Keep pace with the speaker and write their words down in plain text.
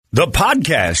The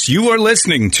podcast you are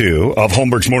listening to of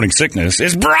Holmberg's Morning Sickness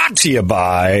is brought to you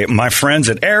by my friends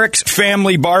at Eric's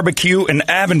Family Barbecue in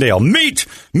Avondale. Meet,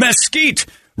 mesquite,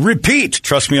 repeat.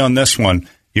 Trust me on this one.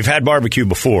 You've had barbecue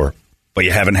before, but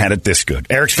you haven't had it this good.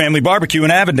 Eric's Family Barbecue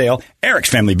in Avondale,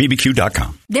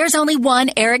 ericsfamilybbq.com. There's only one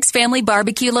Eric's Family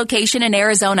Barbecue location in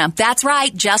Arizona. That's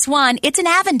right, just one. It's in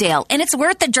Avondale, and it's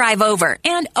worth the drive over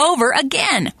and over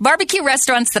again. Barbecue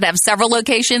restaurants that have several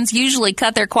locations usually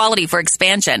cut their quality for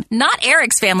expansion. Not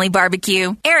Eric's Family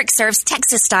Barbecue. Eric serves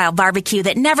Texas-style barbecue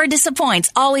that never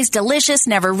disappoints, always delicious,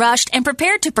 never rushed, and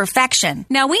prepared to perfection.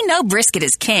 Now, we know brisket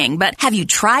is king, but have you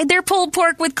tried their pulled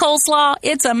pork with coleslaw?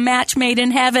 It's a match made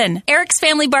in heaven. Eric's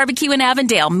Family Barbecue in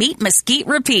Avondale. Meet, mesquite,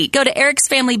 repeat. Go to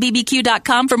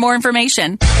ericsfamilybbq.com for more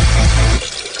information.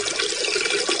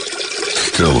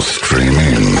 Still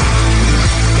streaming.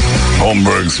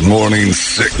 Holmberg's Morning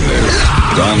Sickness.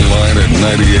 Online at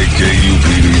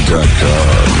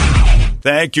 98kupd.com.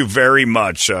 Thank you very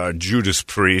much, Judas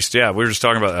Priest. Yeah, we were just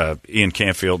talking about Ian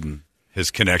Canfield and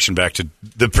his connection back to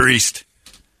the Priest.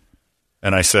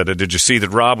 And I said, did you see that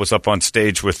Rob was up on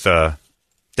stage with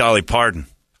Dolly Parton?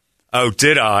 Oh,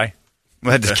 did I? We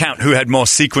had to count who had more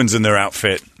sequins in their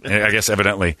outfit. I guess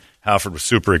evidently Halford was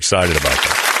super excited about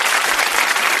that.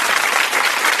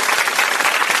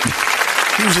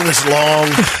 He was in this long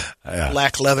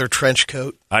black leather trench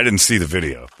coat. I didn't see the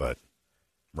video, but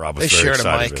Rob was they very shared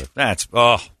excited. A mic. That's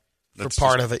for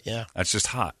part just, of it, yeah. That's just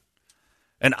hot.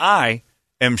 And I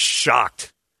am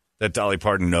shocked that Dolly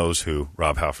Parton knows who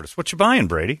Rob Halford is. What you buying,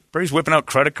 Brady? Brady's whipping out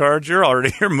credit cards. You're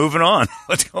moving on.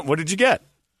 What did you get?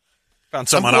 Found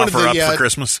something on offer up for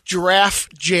Christmas. Giraffe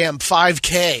Jam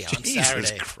 5K on Jesus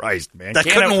Saturday. Christ, man. That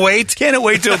couldn't wait. Can't it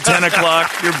wait till 10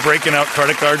 o'clock? You're breaking out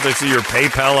credit cards. I see your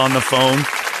PayPal on the phone.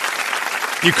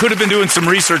 You could have been doing some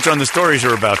research on the stories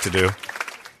you're about to do.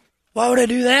 Why would I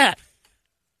do that?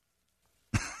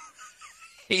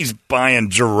 He's buying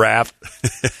giraffe.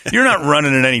 You're not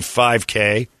running in any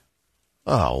 5K.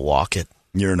 Oh, walk it.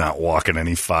 You're not walking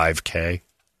any 5K.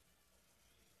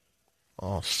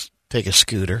 I'll take a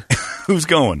scooter. Who's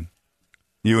going?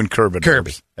 You and Kirby.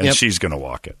 And Yep. she's going to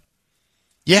walk it.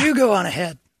 Yeah. You go on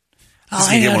ahead. I'll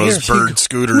Get one of those bird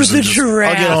scooters. With the and just-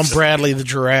 giraffe. I'll get on Bradley the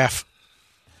giraffe.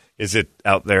 Is it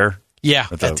out there? Yeah,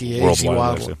 At at the the World AZ Wildlife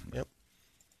Wild Zoo. One. Yep.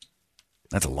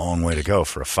 That's a long way to go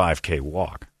for a 5K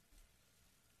walk.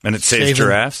 And it saves Saving-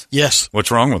 giraffes? Yes.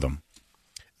 What's wrong with them?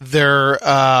 They're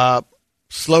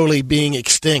slowly being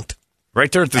extinct.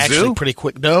 Right there at the Actually, zoo? pretty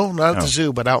quick. No, not at Oh. the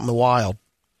zoo, but out in the wild.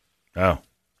 Oh.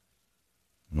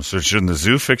 Well, so shouldn't the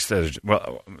zoo fix that?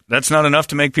 Well, that's not enough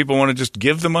to make people want to just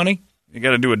give the money? You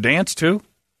got to do a dance, too?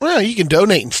 Well, you can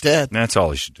donate instead. That's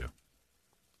all he should do.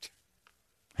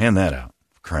 Hand that out,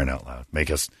 for crying out loud. Make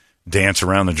us dance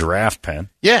around the giraffe pen.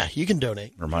 Yeah, you can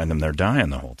donate. Remind them they're dying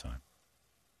the whole time.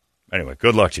 Anyway,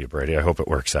 good luck to you, Brady. I hope it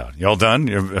works out. You all done?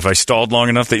 Have I stalled long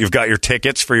enough that you've got your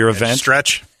tickets for your event?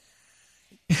 Stretch.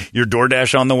 Your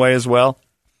DoorDash on the way as well?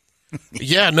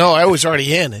 Yeah, no, I was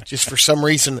already in. It just for some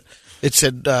reason it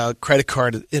said credit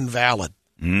card invalid.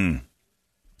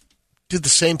 Did the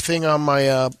same thing on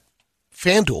my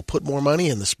FanDuel. Put more money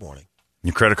in this morning.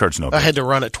 Your credit card's no good. I had to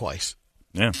run it twice.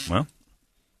 Yeah, well,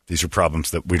 these are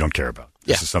problems that we don't care about.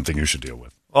 This Yeah. is something you should deal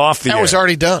with. Off the That air. was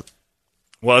already done.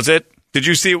 Was it? Did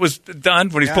you see it was done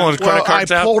when he's pulling his credit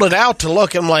cards I out? pulled it out to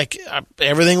look. I'm like,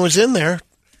 everything was in there.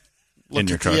 In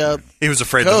your Looked at card. the, He was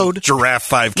afraid Code. the giraffe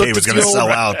 5K Looked was at going to the sell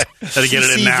old- out. Had to get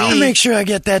it in now. CCV. Make sure I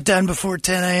get that done before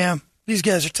 10 a.m. These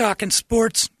guys are talking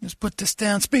sports. Let's put this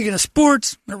down. Speaking of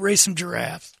sports, I'm going to race some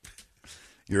giraffes.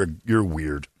 You're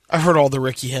weird. I've heard all the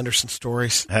Ricky Henderson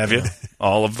stories. Have you?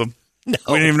 All of them? No.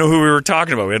 We didn't even know who we were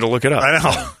talking about. We had to look it up. I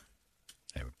know.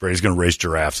 Anyway, Brady's going to race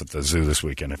giraffes at the zoo this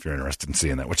weekend if you're interested in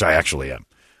seeing that, which I actually am.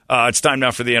 It's time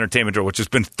now for the entertainment drill, which has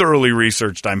been thoroughly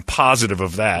researched. I'm positive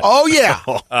of that. Oh, yeah.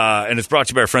 And it's brought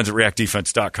to you by our friends at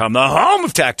ReactDefense.com, the home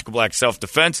of tactical black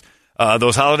self-defense.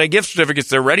 Those holiday gift certificates,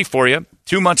 they're ready for you.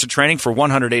 2 months of training for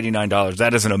 $189.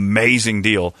 That is an amazing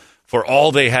deal for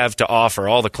all they have to offer,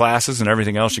 all the classes and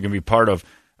everything else you can be part of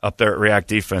up there at React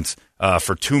Defense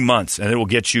for 2 months. And it will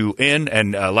get you in,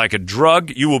 and like a drug,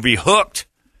 you will be hooked.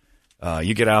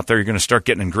 You get out there, you're going to start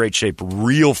getting in great shape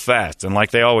real fast. And like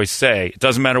they always say, it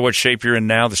doesn't matter what shape you're in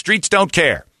now. The streets don't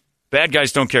care. Bad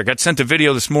guys don't care. Got sent a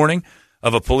video this morning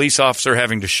of a police officer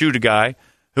having to shoot a guy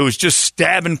who was just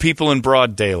stabbing people in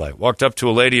broad daylight. Walked up to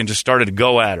a lady and just started to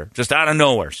go at her, just out of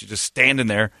nowhere. She's just standing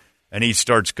there, and he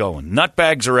starts going.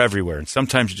 Nutbags are everywhere, and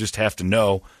sometimes you just have to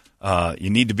know you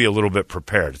need to be a little bit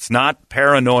prepared. It's not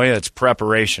paranoia, it's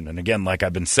preparation. And again, like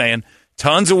I've been saying,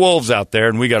 tons of wolves out there,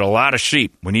 and we got a lot of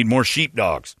sheep. We need more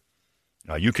sheepdogs.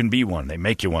 You can be one. They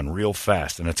make you one real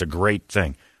fast, and it's a great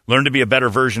thing. Learn to be a better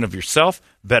version of yourself,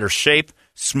 better shape,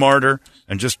 smarter,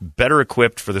 and just better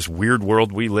equipped for this weird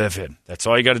world we live in. That's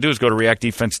all you got to do is go to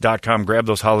reactdefense.com, grab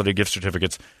those holiday gift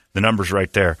certificates. The number's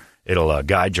right there. It'll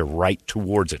guide you right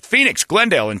towards it. Phoenix,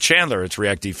 Glendale, and Chandler, it's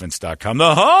reactdefense.com,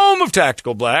 the home of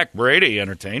Tactical Black. Brady,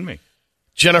 entertain me.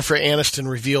 Jennifer Aniston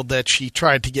revealed that she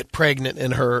tried to get pregnant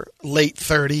in her late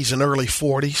 30s and early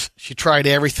 40s. She tried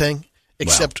everything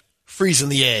except freezing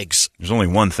the eggs. There's only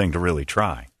one thing to really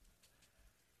try.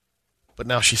 But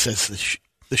now she says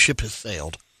the ship has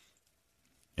sailed.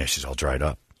 Yeah, she's all dried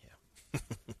up. Yeah.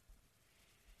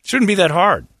 Shouldn't be that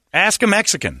hard. Ask a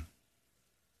Mexican.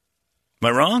 Am I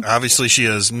wrong? Obviously, she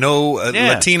has no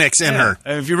Latinx in her.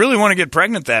 If you really want to get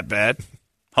pregnant that bad,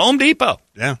 Home Depot.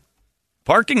 Yeah.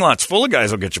 Parking lots full of guys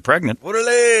will get you pregnant.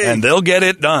 And they'll get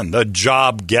it done. The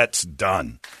job gets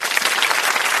done.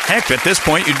 Heck, at this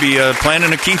point, you'd be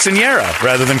planning a quinceañera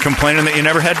rather than complaining that you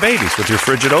never had babies with your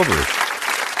frigid ovaries.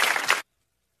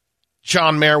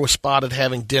 John Mayer was spotted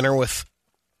having dinner with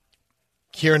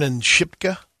Kiernan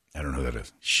Shipka. I don't know who that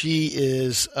is. She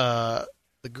is the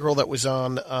girl that was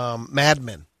on Mad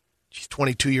Men. She's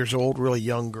 22 years old, really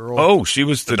young girl. Oh, she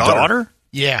was the daughter?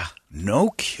 Yeah. No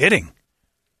kidding.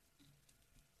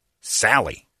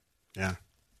 Sally. Yeah.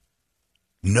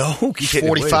 No He's kidding.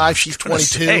 45, she's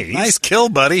 22. Say, Nice kill,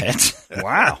 buddy.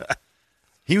 Wow.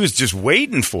 He was just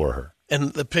waiting for her.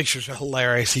 And the pictures are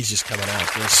hilarious. He's just coming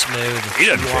out real smooth. He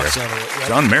doesn't care.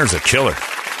 John Mayer's a killer.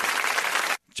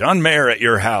 John Mayer at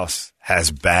your house has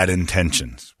bad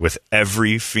intentions with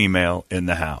every female in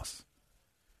the house.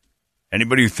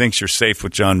 Anybody who thinks you're safe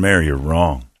with John Mayer, you're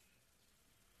wrong.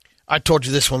 I told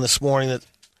you this one this morning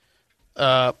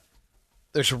that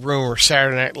there's a rumor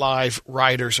Saturday Night Live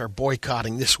writers are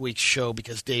boycotting this week's show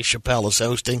because Dave Chappelle is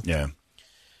hosting. Yeah.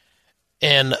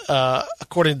 And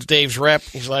according to Dave's rep,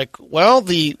 he's like, well,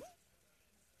 the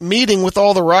meeting with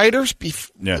all the writers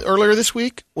earlier this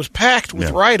week was packed with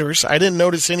writers. I didn't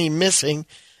notice any missing.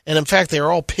 And, in fact, they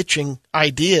were all pitching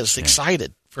ideas,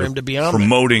 excited for him to be on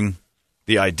promoting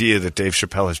the idea that Dave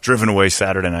Chappelle has driven away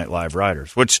Saturday Night Live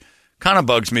writers, which kind of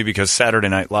bugs me because Saturday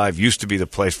Night Live used to be the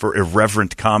place for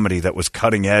irreverent comedy that was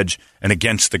cutting edge and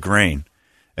against the grain.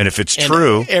 And if it's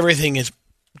true, everything is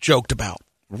joked about.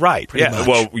 Right. Yeah. Much.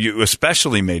 Well, you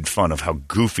especially made fun of how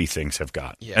goofy things have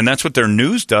got. Yeah. And that's what their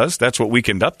news does. That's what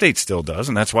Weekend Update still does.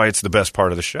 And that's why it's the best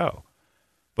part of the show.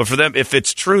 But for them, if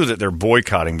it's true that they're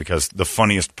boycotting because the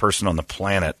funniest person on the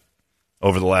planet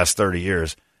over the last 30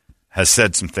 years has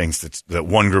said some things that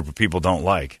one group of people don't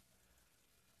like,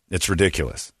 it's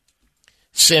ridiculous.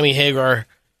 Sammy Hagar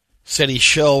said he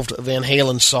shelved a Van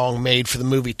Halen song made for the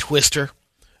movie Twister,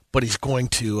 but he's going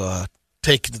to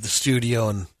take it to the studio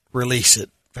and release it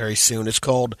very soon. It's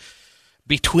called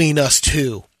Between Us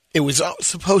Two. It was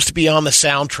supposed to be on the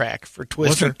soundtrack for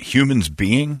Twister. Wasn't Humans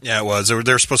Being? Yeah, it was. They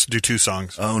were supposed to do two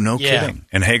songs. Oh, no kidding.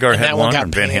 And Hagar had one,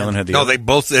 and Van Halen had the other? No, they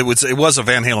both. It was a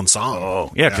Van Halen song.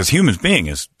 Oh, yeah, because Humans Being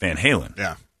is Van Halen.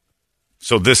 Yeah.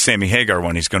 So this Sammy Hagar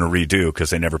one he's going to redo because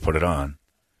they never put it on.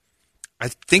 I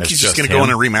think he's just going to go in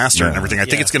and remaster it and everything. I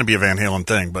think it's going to be a Van Halen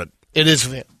thing, but it is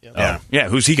Van. Yeah.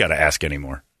 Who's he got to ask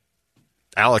anymore?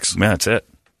 Alex. Yeah, that's it.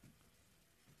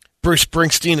 Bruce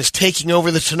Springsteen is taking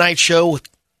over the Tonight Show with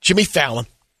Jimmy Fallon.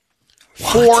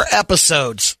 4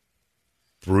 episodes.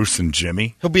 Bruce and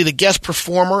Jimmy. He'll be the guest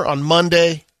performer on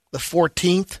Monday, the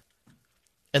 14th,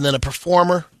 and then a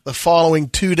performer the following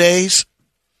 2 days,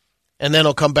 and then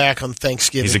he'll come back on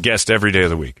Thanksgiving. He's a guest every day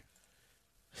of the week.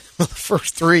 The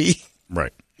first 3.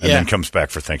 Right. And then comes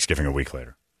back for Thanksgiving a week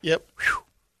later. Yep. Whew.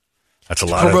 That's a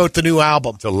lot. Promote the new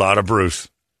album. It's a lot of Bruce.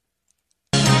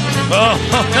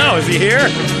 Oh, no, is he here? You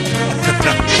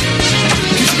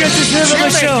guys just heard about my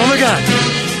show. Oh, my God.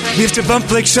 We have to bump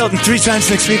Blake Shelton 3 times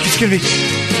next week. It's going to be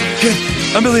good.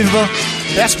 Unbelievable.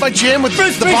 That's my jam with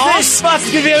Bruce the boss. Boss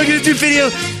is going to be. We're going to do video.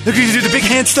 We're going to do the big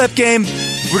hand slap game.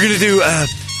 We're going to do I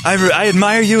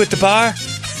Admire You at the Bar.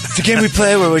 It's a game we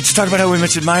play where we just talk about how we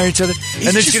much admire each other. He's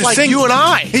and then just gonna like sing. you and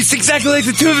I. He's exactly like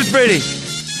the two of us, Brady.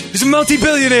 He's a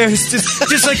multi-billionaire. He's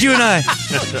just like you and I.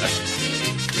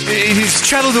 He's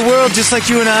traveled the world just like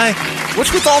you and I.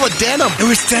 What's with all the denim? It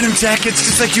was denim jackets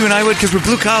just like you and I would because we're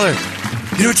blue collar.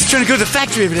 You know, we're just trying to go to the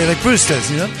factory every day like Bruce does,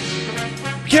 you know?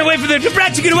 Can't wait for the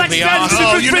Brats are going to watch the awesome.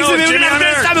 Bruce Springsteen. We're going to have the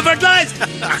best time of our lives.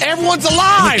 Everyone's Oh,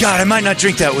 alive. my God, I might not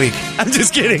drink that week. I'm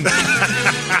just kidding.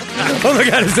 Oh, my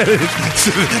God, is that it?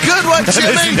 Good one,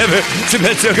 Jimmy. It's the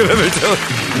best joke I've ever told.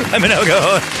 I'm an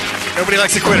alcoholic. Nobody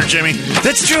likes a quitter, Jimmy.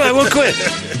 That's true. I won't quit.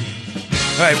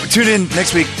 All right, tune in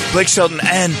next week. Blake Shelton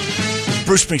and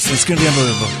Bruce Springsteen. It's going to be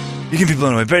unbelievable. You can be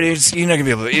blown away. Brady, you're not going to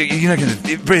be able to. You're not going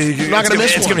to. Brady, you're not going to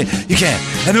miss one. You can't.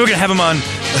 And then we're going to have him on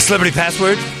a celebrity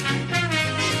password.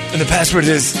 And the password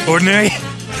is ordinary.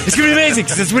 It's going to be amazing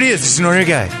because that's what he is. He's an ordinary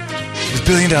guy. He's $1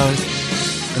 billion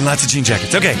and lots of jean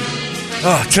jackets. Okay.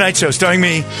 Oh, Tonight Show starring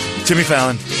me, Jimmy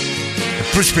Fallon, and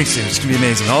Bruce Springsteen. It's going to be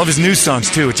amazing. All of his new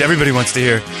songs, too, which everybody wants to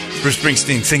hear. Bruce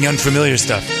Springsteen sing unfamiliar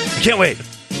stuff. I can't wait.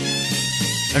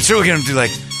 I'm sure we're going to do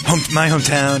like My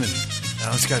Hometown. And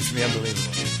it's going to be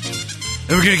unbelievable.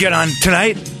 And we're going to get on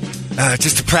tonight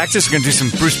just to practice. We're going to do some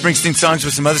Bruce Springsteen songs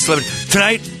with some other celebrities.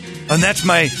 Tonight, and That's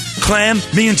My Clam,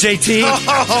 me and JT.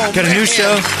 Got a new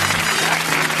show.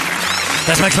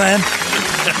 That's My Clam.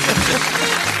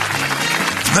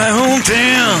 My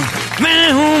hometown.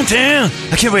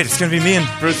 I can't wait. It's going to be me and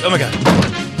Bruce. Oh, my God.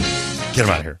 Get him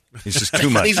out of here. He's just too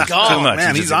much. He's gone. Too much.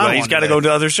 Man, he's on. He's got to go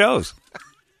to other shows.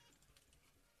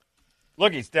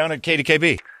 Look, he's down at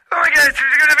KDKB. Oh, my God. It's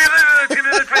going to be the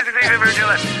best thing I've ever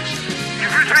done.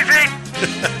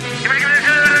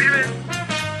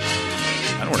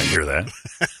 I don't want to hear that.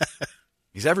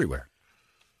 He's everywhere.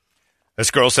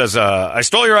 This girl says, I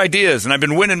stole your ideas, and I've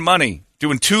been winning money,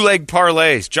 doing two-leg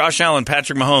parlays. Josh Allen,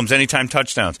 Patrick Mahomes, anytime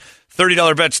touchdowns.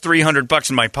 $30 bets, $300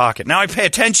 in my pocket. Now I pay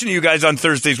attention to you guys on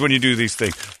Thursdays when you do these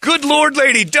things. Good Lord,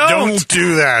 lady, Don't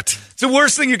do that. It's the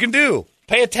worst thing you can do.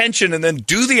 Pay attention and then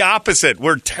do the opposite.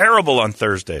 We're terrible on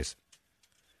Thursdays.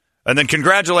 And then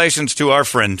congratulations to our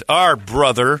friend, our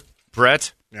brother,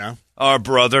 Brett. Yeah. Our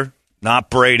brother. Not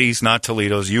Brady's, not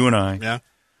Toledo's, you and I.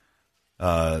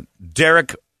 Yeah.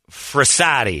 Derek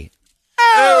Frassati.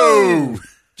 Oh!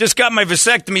 Just got my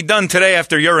vasectomy done today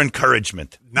after your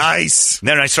encouragement. Nice. And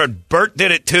then I started, Bert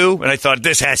did it too, and I thought,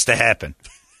 this has to happen.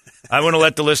 I want to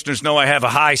let the listeners know I have a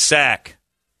high sac.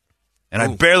 And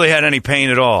I barely had any pain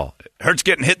at all. It hurts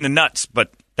getting hit in the nuts,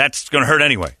 but that's going to hurt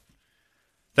anyway.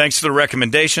 Thanks for the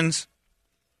recommendations.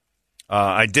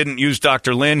 I didn't use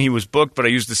Dr. Lynn. He was booked, but I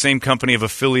used the same company of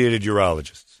affiliated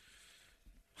urologists.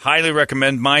 Highly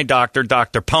recommend my doctor,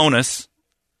 Dr. Ponus,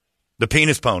 the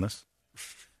penis Ponus,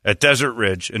 at Desert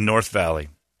Ridge in North Valley.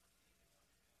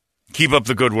 Keep up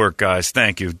the good work, guys.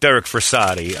 Thank you. Derek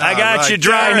Frassati. I got you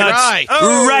dry nuts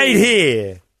right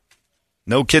here.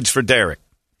 No kids for Derek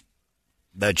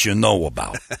that you know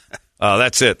about.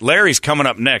 That's it. Larry's coming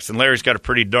up next, and Larry's got a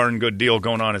pretty darn good deal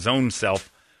going on his own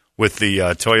self with the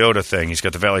Toyota thing. He's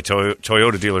got the Valley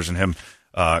Toyota dealers and him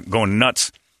going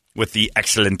nuts with the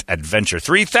Excellent Adventure.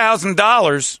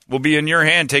 $3,000 will be in your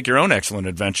hand. Take your own Excellent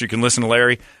Adventure. You can listen to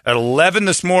Larry at 11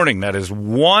 this morning. That is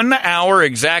 1 hour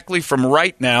exactly from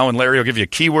right now, and Larry will give you a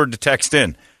keyword to text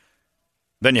in.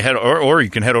 Then you head, or you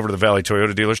can head over to the Valley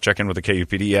Toyota dealers, check in with the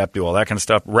KUPD app, do all that kind of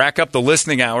stuff. Rack up the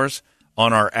listening hours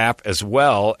on our app as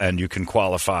well, and you can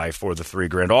qualify for the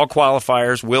 $3,000. All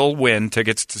qualifiers will win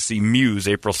tickets to see Muse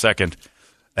April 2nd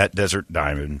at Desert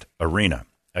Diamond Arena.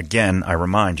 Again, I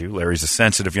remind you, Larry's a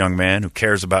sensitive young man who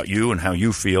cares about you and how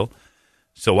you feel.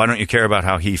 So why don't you care about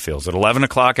how he feels? At 11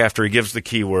 o'clock after he gives the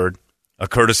keyword, a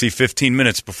courtesy 15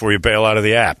 minutes before you bail out of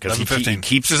the app, because he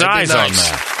keeps his eyes on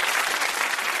that.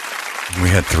 We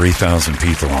had 3,000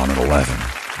 people on at 11,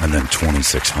 and then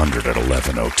 2,600 at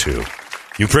 11:02.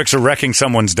 You pricks are wrecking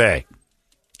someone's day.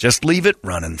 Just leave it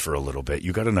running for a little bit.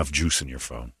 You got enough juice in your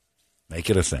phone. Make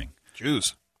it a thing.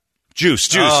 Juice.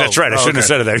 That's right. I shouldn't have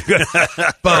said it there.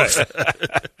 Both.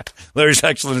 Larry's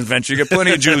Excellent Adventure. You got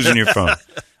plenty of juice in your phone.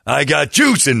 I got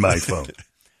juice in my phone.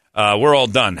 We're all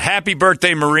done. Happy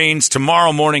birthday, Marines.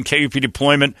 Tomorrow morning, KUP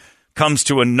deployment comes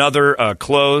to another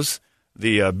close.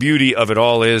 The beauty of it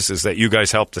all is that you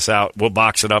guys helped us out. We'll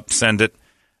box it up, send it.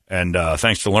 And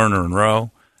thanks to Lerner and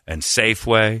Rowe and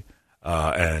Safeway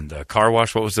and Car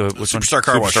Wash. What was the Superstar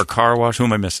Car Wash? Superstar Car Wash. Who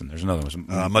am I missing? There's another one.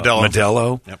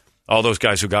 Modelo. Yep. All those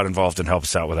guys who got involved and helped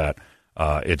us out with that.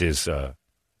 It is the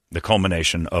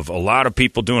culmination of a lot of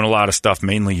people doing a lot of stuff,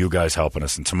 mainly you guys helping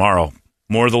us. And tomorrow,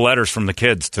 more of the letters from the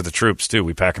kids to the troops, too.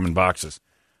 We pack them in boxes.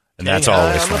 And that's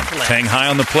always fun. Hang high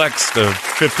on the Plex, the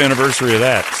 5th anniversary of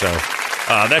that. So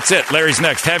that's it. Larry's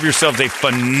next. Have yourselves a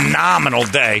phenomenal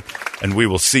day. And we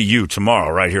will see you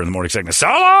tomorrow right here in the morning segment. So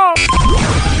long!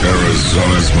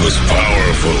 Arizona's most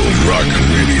powerful rock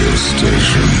radio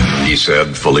station. He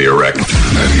said, fully erect.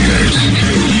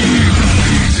 98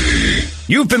 KUPD.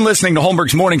 You've been listening to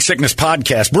Holmberg's Morning Sickness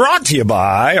Podcast, brought to you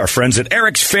by our friends at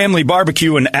Eric's Family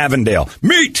Barbecue in Avondale.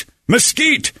 Meet,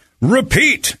 mesquite,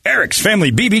 repeat.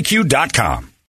 Eric'sFamilyBBQ.com.